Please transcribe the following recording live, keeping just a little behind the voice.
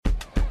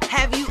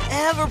Have you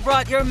ever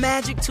brought your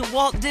magic to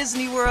Walt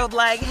Disney World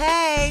like,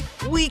 hey,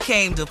 we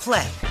came to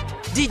play?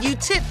 Did you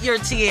tip your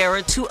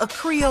tiara to a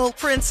Creole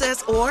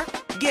princess or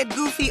get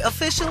goofy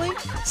officially?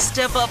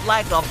 Step up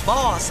like a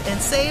boss and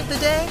save the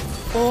day?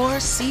 Or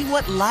see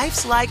what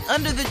life's like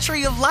under the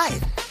tree of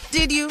life?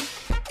 Did you?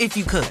 If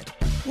you could.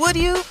 Would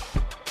you?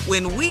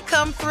 When we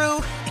come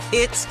through,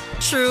 it's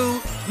true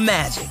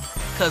magic.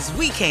 'Cause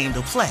we came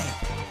to play.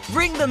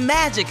 Bring the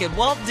magic at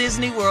Walt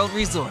Disney World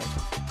Resort.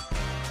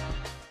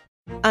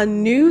 A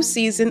new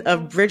season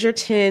of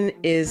Bridgerton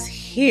is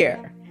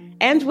here.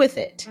 And with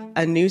it,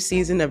 a new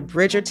season of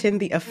Bridgerton,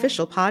 the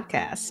official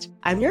podcast.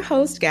 I'm your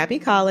host, Gabby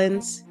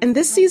Collins, and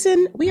this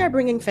season, we are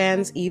bringing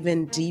fans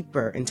even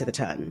deeper into the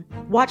ton.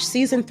 Watch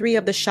season 3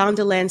 of the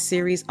Shondaland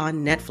series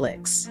on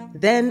Netflix.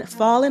 Then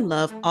fall in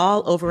love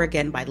all over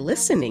again by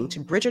listening to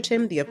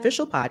Bridgerton, the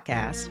official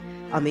podcast,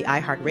 on the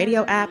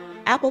iHeartRadio app,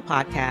 Apple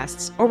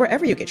Podcasts, or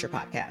wherever you get your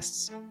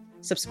podcasts.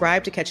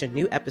 Subscribe to catch a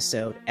new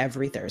episode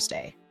every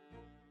Thursday.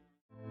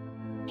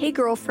 Hey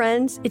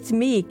girlfriends, it's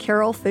me,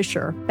 Carol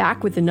Fisher,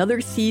 back with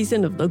another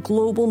season of the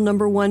global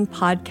 #1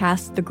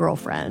 podcast, The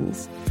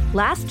Girlfriends.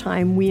 Last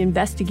time, we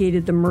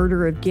investigated the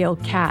murder of Gail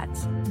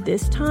Katz.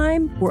 This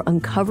time, we're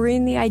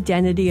uncovering the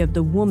identity of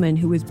the woman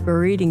who was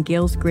buried in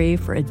Gail's grave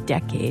for a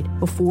decade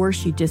before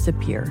she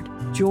disappeared.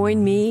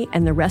 Join me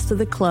and the rest of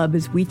the club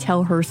as we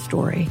tell her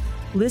story.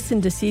 Listen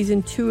to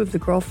Season 2 of The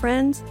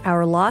Girlfriends,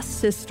 Our Lost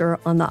Sister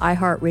on the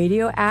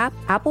iHeartRadio app,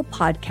 Apple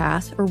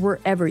Podcasts, or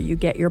wherever you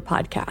get your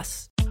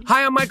podcasts.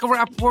 Hi, I'm Michael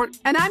Rappaport.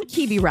 And I'm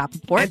Kibi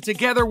Rappaport. And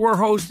together we're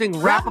hosting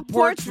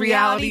Rappaport's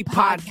Reality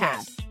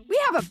Podcast. We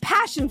have a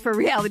passion for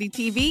reality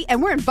TV,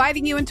 and we're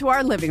inviting you into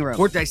our living room.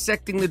 We're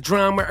dissecting the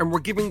drama, and we're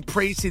giving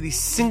praise to the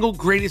single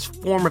greatest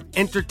form of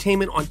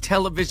entertainment on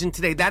television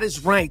today. That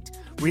is right.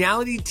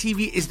 Reality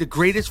TV is the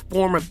greatest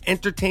form of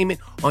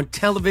entertainment on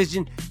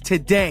television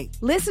today.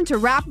 Listen to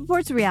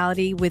Rappaport's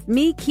Reality with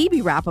me,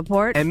 Kibi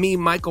Rappaport. And me,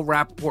 Michael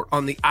Rappaport,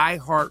 on the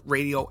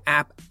iHeartRadio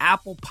app,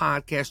 Apple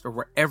Podcast, or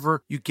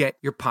wherever you get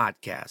your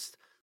podcast.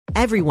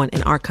 Everyone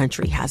in our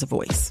country has a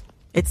voice.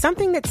 It's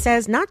something that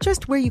says not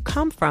just where you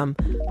come from,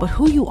 but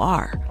who you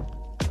are.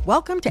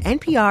 Welcome to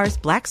NPR's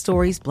Black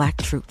Stories, Black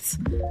Truths,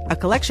 a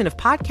collection of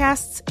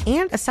podcasts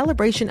and a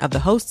celebration of the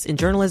hosts in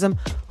journalism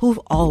who've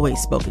always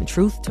spoken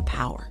truth to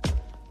power.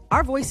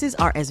 Our voices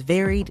are as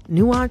varied,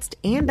 nuanced,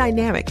 and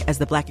dynamic as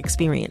the Black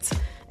experience,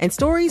 and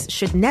stories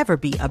should never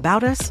be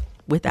about us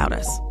without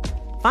us.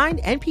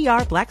 Find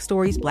NPR Black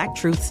Stories, Black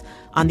Truths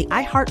on the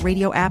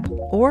iHeartRadio app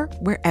or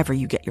wherever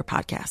you get your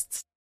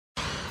podcasts.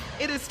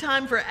 It is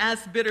time for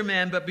Ask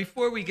Bitterman, but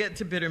before we get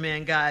to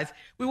Bitterman, guys,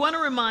 we want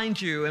to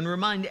remind you and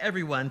remind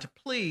everyone to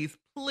please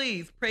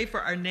pray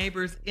for our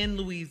neighbors in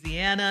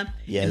Louisiana,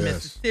 in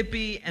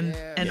Mississippi,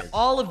 and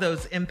all of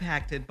those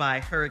impacted by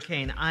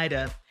Hurricane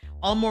Ida.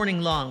 All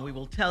morning long, we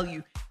will tell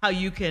you how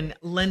you can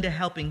lend a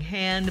helping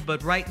hand,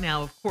 but right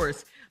now, of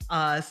course,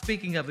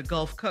 speaking of the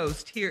Gulf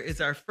Coast, here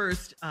is our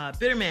first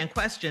Bitterman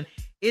question.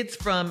 It's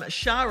from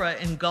Shara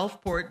in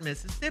Gulfport,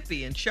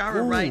 Mississippi. And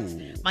Shara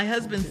writes, my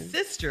husband's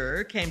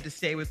sister came to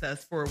stay with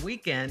us for a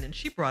weekend, and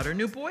she brought her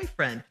new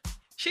boyfriend.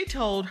 She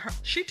told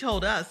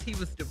us he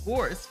was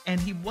divorced, and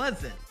he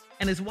wasn't.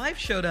 And his wife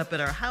showed up at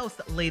our house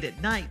late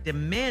at night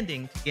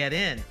demanding to get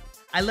in.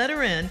 I let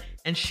her in,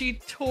 and she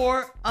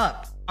tore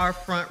up our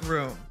front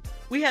room.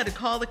 We had to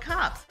call the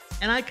cops,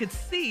 and I could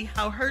see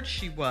how hurt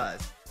she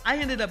was. I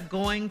ended up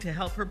going to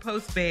help her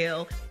post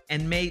bail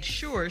and made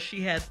sure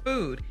she had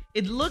food.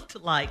 It looked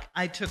like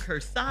I took her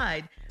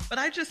side, but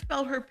I just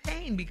felt her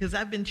pain because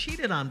I've been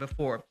cheated on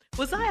before.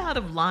 Was I out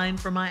of line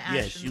for my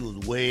actions? Yes, you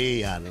was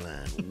way out of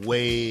line.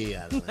 Way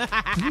out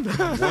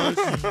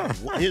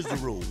of line. Here's the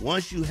rule.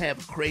 Once you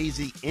have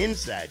crazy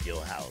inside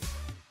your house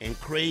and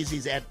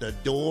crazy's at the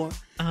door,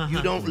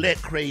 you don't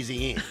let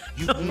crazy in.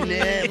 You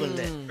never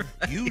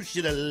let. You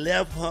should have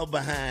left her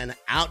behind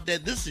out there.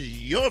 This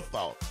is your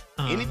fault.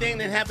 Anything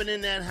that happened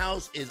in that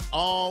house is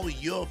all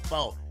your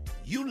fault.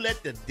 You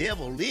let the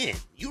devil in.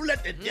 You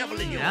let the devil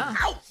in your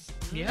house.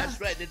 Yeah.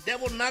 That's right. The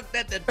devil knocked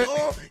at the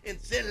door and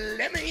said,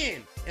 let me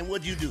in. And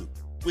what'd you do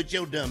with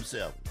your dumb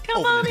self?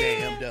 Come Open on the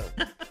damn door.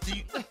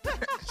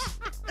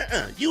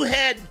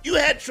 You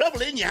had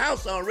trouble in your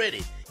house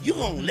already. You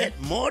gonna let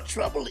more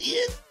trouble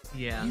in?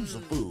 Yeah. You's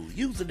a fool.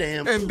 You's a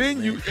damn fool. And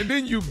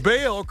then you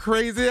bail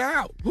crazy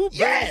out. Who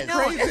bails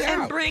crazy out?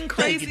 And bring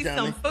crazy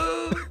some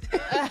food.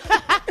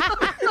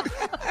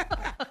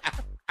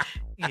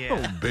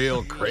 Don't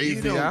bail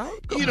crazy out.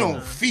 You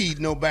don't feed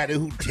nobody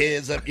who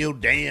tears up your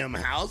damn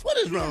house. What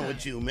is wrong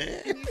with you,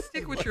 man? You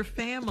stick with your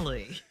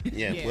family.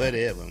 Yeah,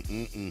 whatever.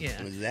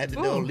 Is that the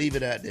door? Leave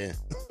it out there.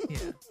 Yeah.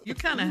 You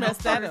kind of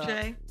helped her,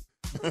 Jay.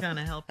 You kind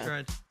of helped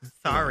her.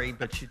 Sorry,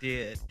 but you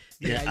did.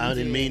 Yeah, I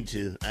didn't mean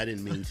to. I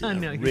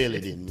really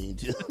didn't mean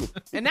to.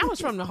 And that was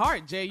from the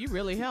heart, Jay. You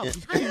really helped.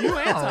 You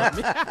answered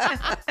me.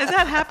 Has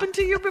that happened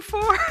to you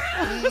before?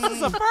 This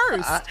is a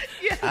first.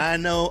 I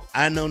know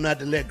not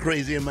to let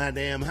crazy in my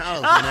damn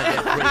house when I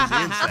get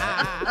crazy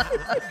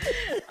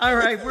inside. All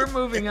right, we're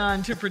moving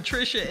on to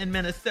Patricia in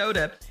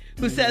Minnesota,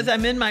 who says,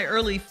 I'm in my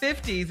early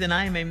 50s and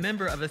I am a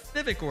member of a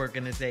civic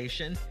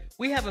organization.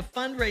 We have a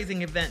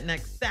fundraising event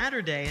next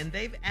Saturday, and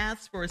they've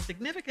asked for a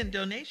significant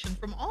donation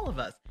from all of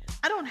us.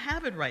 I don't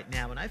have it right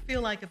now, and I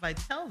feel like if I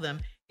tell them,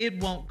 it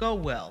won't go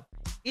well.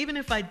 Even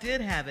if I did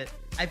have it,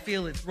 I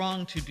feel it's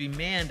wrong to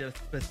demand a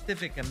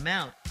specific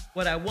amount.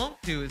 What I won't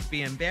do is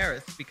be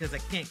embarrassed because I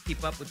can't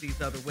keep up with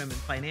these other women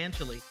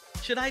financially.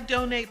 Should I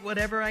donate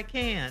whatever I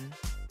can?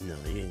 No,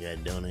 you ain't got to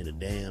donate a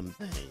damn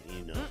thing.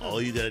 You know,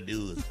 all you got to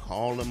do is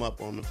call them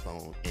up on the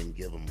phone and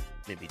give them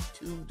maybe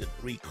 2 to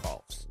 3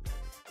 coughs.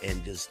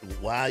 And just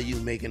while you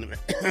making them,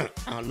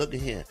 look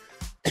at here,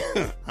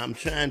 I'm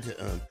trying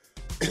to,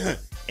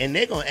 and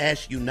they're going to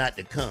ask you not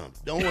to come.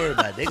 Don't worry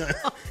about it.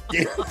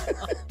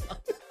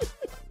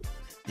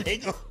 They're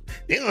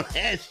going to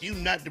ask you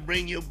not to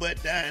bring your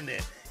butt down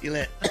there. You're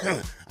like,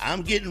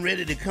 I'm getting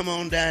ready to come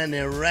on down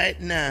there right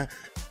now.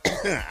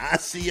 I'll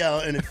see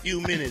y'all in a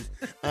few minutes.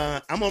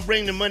 I'm going to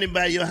bring the money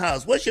by your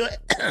house. What's your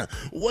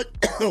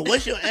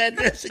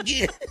address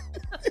again?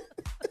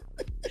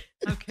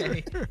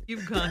 Okay,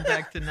 you've gone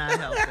back to not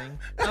helping.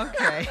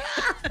 Okay.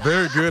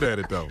 Very good at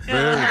it, though.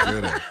 Very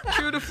good at it.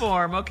 True to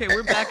form. Okay,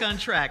 we're back on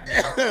track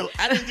now.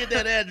 I didn't get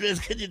that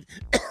address. Could you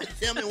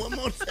tell me one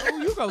more time?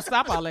 Oh, you gonna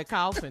stop all that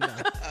coughing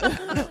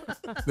now.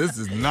 This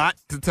is not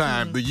the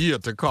time, the year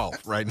to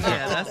cough right now.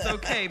 Yeah, that's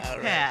okay,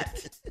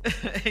 Pat.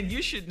 And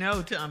you should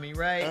know, Tommy,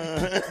 right?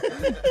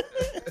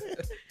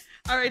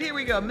 All right, here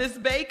we go. Miss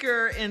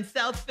Baker in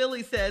South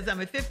Philly says,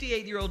 I'm a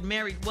 58-year-old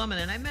married woman,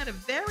 and I met a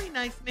very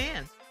nice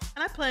man.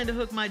 And I plan to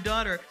hook my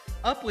daughter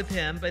up with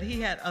him, but he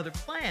had other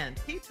plans.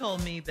 He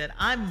told me that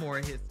I'm more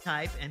his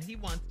type, and he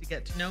wants to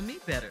get to know me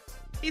better.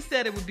 He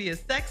said it would be a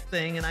sex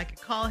thing, and I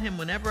could call him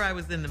whenever I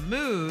was in the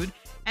mood,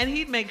 and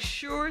he'd make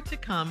sure to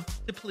come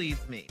to please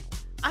me.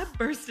 I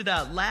bursted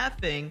out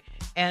laughing,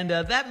 and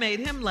that made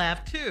him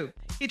laugh, too.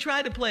 He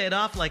tried to play it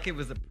off like it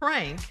was a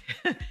prank,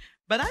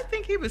 but I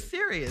think he was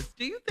serious.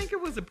 Do you think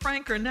it was a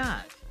prank or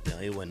not? No,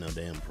 it wasn't no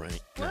damn prank.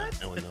 What?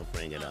 No, it wasn't no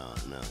prank at all.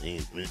 No,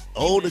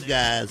 older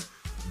guys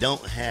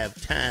don't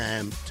have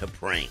time to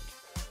prank.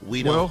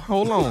 We don't. Well,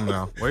 hold on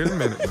now. Wait a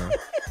minute now.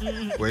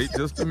 Wait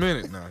just a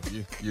minute now.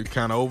 You're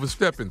kind of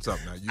overstepping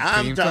something now.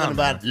 I'm talking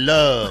about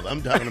love.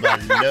 I'm talking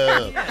about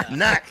love. Yeah.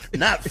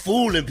 Not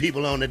fooling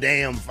people on the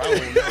damn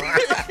phone.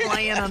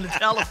 Playing on the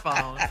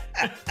telephone.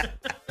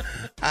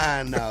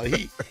 I know.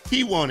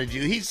 He wanted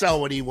you. He saw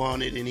what he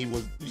wanted, and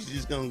he's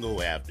just gonna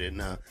go after it.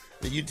 Now,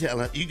 you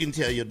can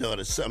tell your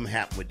daughter something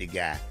happened with the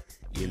guy.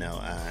 You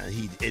know,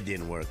 it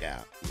didn't work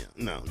out.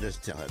 No,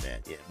 just tell her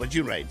that. Yeah, but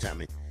you're right,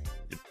 Tommy.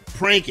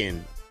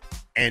 Pranking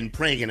and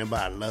pranking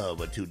about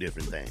love are two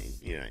different things.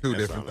 Two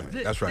different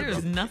things. That's right.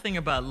 There's nothing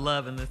about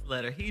love in this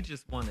letter. He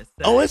just wanted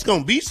sex. Oh, it's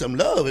gonna be some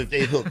love if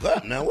they hook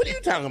up. Now, what are you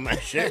talking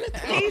about, Shirley?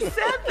 He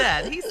said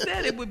that. He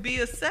said it would be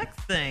a sex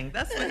thing.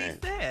 That's what he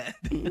said.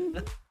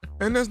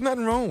 And there's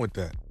nothing wrong with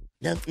that.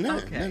 Nothing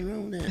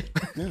wrong with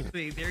that. No.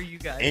 See, there you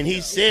guys And go.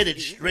 he said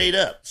it straight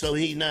up, so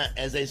he not,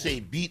 as they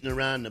say, beating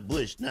around the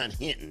bush, not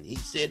hinting. He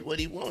said what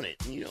he wanted.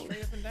 Straight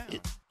up and down.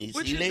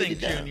 What you think,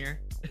 Junior?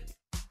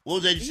 What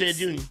was that you said,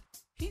 Junior?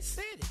 He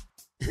said it.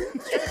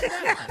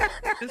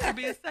 This would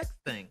be a sex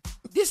thing.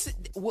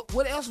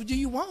 What else do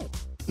you want?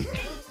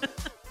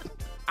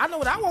 I know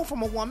what I want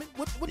from a woman.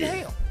 What the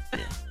hell?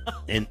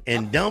 Yeah.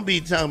 And don't be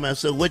talking about,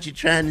 so what you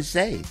trying to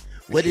say?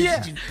 What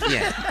is it?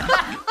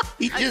 Yeah.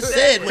 He just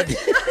said what. He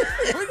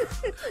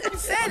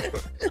said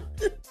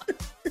it.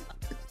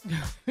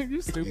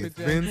 You stupid,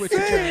 Jay. What you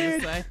trying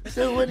to say?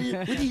 So what are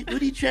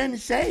you trying to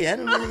say? I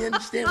don't really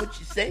understand what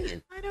you're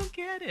saying. I don't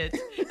get it.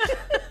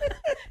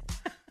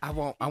 I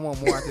want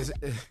more out this.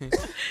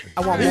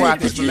 I want more out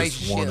this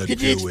relationship.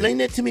 Could you explain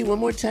that to me one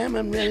more time?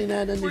 I'm really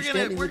not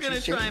understanding. We're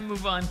gonna try and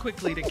move on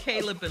quickly to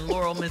Caleb in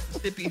Laurel,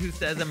 Mississippi, who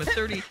says, I'm a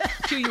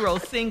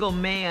 32-year-old single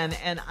man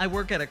and I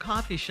work at a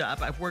coffee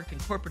shop. I've worked in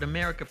corporate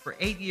America for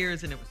 8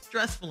 years and it was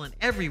stressful in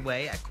every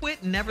way. I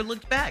quit and never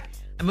looked back.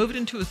 I moved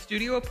into a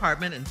studio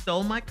apartment and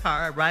sold my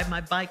car. I ride my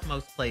bike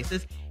most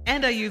places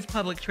and I use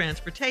public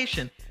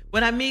transportation.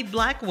 When I meet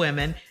black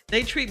women,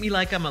 they treat me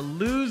like I'm a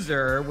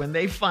loser when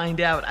they find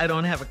out I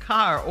don't have a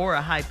car or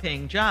a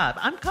high-paying job.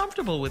 I'm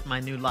comfortable with my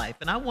new life,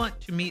 and I want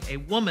to meet a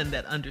woman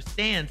that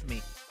understands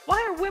me.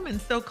 Why are women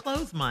so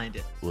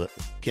close-minded? Well,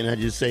 can I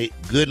just say,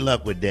 good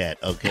luck with that,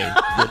 okay?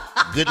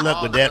 Good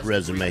luck with that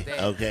resume,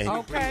 okay?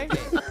 Okay.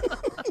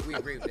 We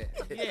agree with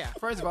that. Yeah.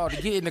 First of all,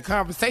 to get in the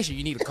conversation,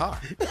 you need a car.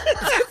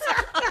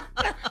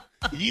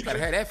 You gotta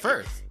have that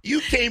first.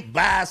 You can't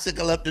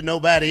bicycle up to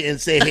nobody and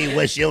say, hey,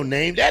 what's your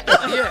name? That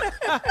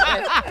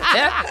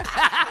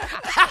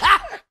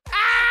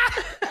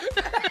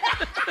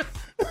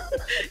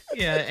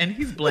Yeah, and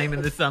he's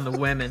blaming this on the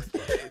women.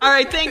 All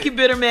right, thank you,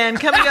 Bitter Man.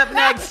 Coming up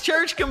next,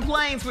 Church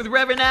Complaints with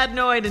Reverend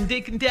Adnoid and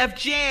Deacon Def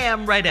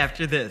Jam right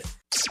after this.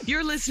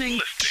 You're listening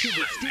to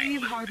the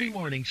Steve Harvey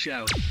Morning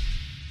Show.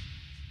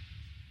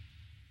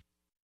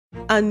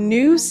 A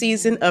new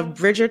season of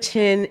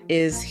Bridgerton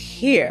is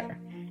here.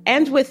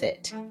 And with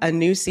it, a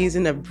new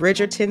season of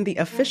Bridgerton, the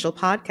official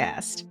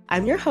podcast.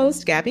 I'm your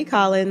host, Gabby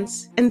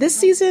Collins, and this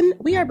season,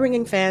 we are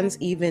bringing fans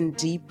even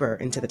deeper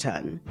into the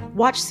ton.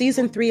 Watch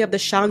season 3 of the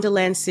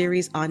Shondaland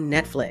series on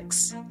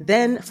Netflix.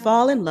 Then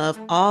fall in love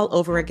all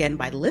over again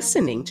by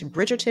listening to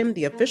Bridgerton,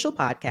 the official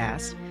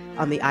podcast,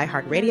 on the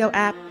iHeartRadio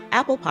app,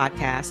 Apple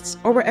Podcasts,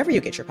 or wherever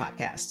you get your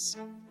podcasts.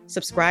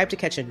 Subscribe to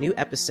catch a new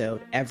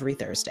episode every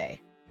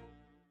Thursday.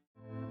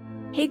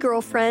 Hey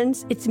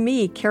girlfriends, it's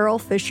me, Carol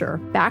Fisher,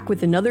 back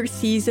with another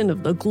season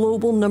of the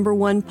global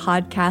 #1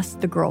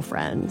 podcast, The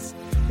Girlfriends.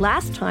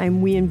 Last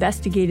time, we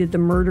investigated the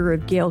murder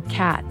of Gail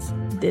Katz.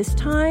 This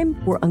time,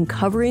 we're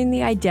uncovering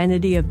the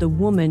identity of the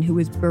woman who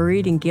was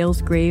buried in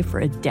Gail's grave for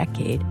a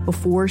decade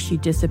before she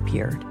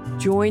disappeared.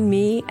 Join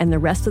me and the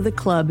rest of the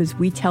club as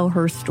we tell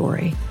her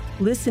story.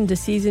 Listen to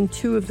Season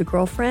 2 of The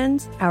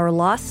Girlfriends, Our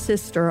Lost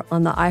Sister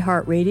on the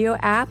iHeartRadio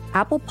app,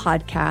 Apple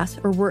Podcasts,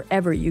 or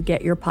wherever you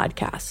get your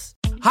podcasts.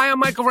 Hi, I'm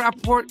Michael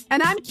Rappaport.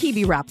 And I'm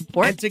Kibi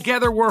Rappaport. And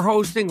together we're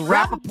hosting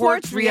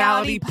Rappaport's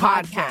Reality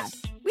Podcast.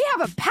 We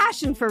have a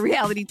passion for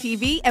reality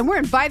TV, and we're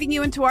inviting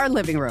you into our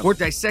living room. We're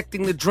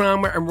dissecting the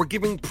drama, and we're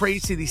giving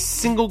praise to the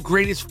single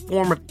greatest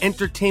form of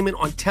entertainment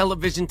on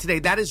television today.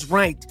 That is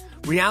right.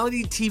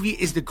 Reality TV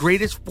is the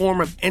greatest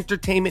form of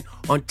entertainment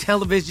on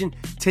television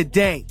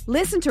today.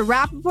 Listen to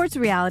Rappaport's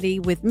Reality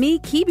with me,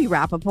 Kibi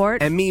Rappaport.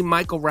 And me,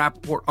 Michael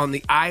Rappaport, on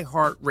the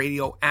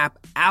iHeartRadio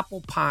app,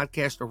 Apple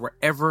Podcast, or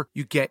wherever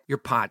you get your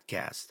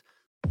podcast.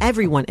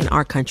 Everyone in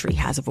our country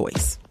has a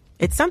voice.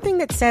 It's something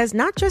that says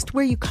not just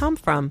where you come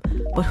from,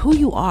 but who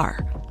you are.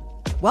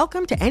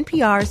 Welcome to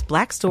NPR's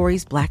Black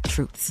Stories, Black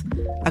Truths,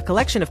 a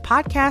collection of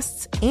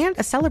podcasts and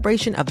a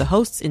celebration of the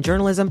hosts in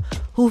journalism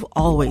who've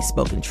always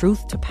spoken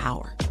truth to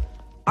power.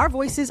 Our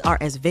voices are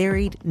as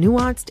varied,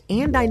 nuanced,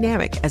 and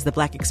dynamic as the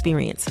Black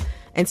experience,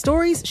 and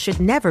stories should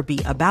never be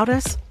about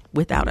us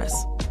without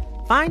us.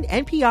 Find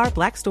NPR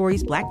Black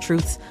Stories, Black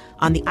Truths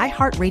on the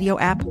iHeartRadio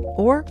app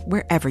or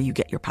wherever you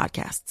get your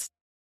podcasts.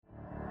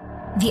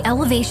 The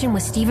Elevation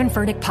with Stephen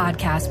Furtick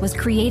podcast was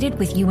created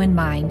with you in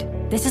mind.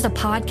 This is a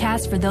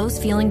podcast for those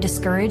feeling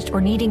discouraged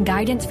or needing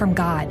guidance from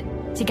God.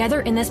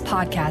 Together in this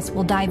podcast,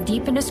 we'll dive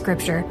deep into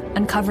Scripture,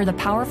 uncover the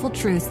powerful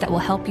truths that will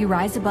help you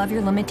rise above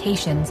your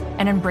limitations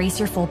and embrace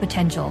your full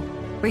potential.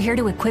 We're here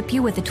to equip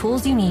you with the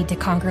tools you need to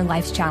conquer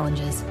life's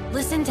challenges.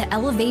 Listen to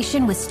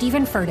Elevation with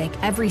Stephen Furtick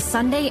every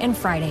Sunday and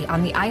Friday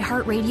on the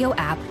iHeartRadio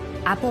app,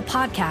 Apple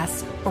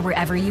Podcasts, or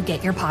wherever you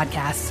get your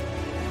podcasts.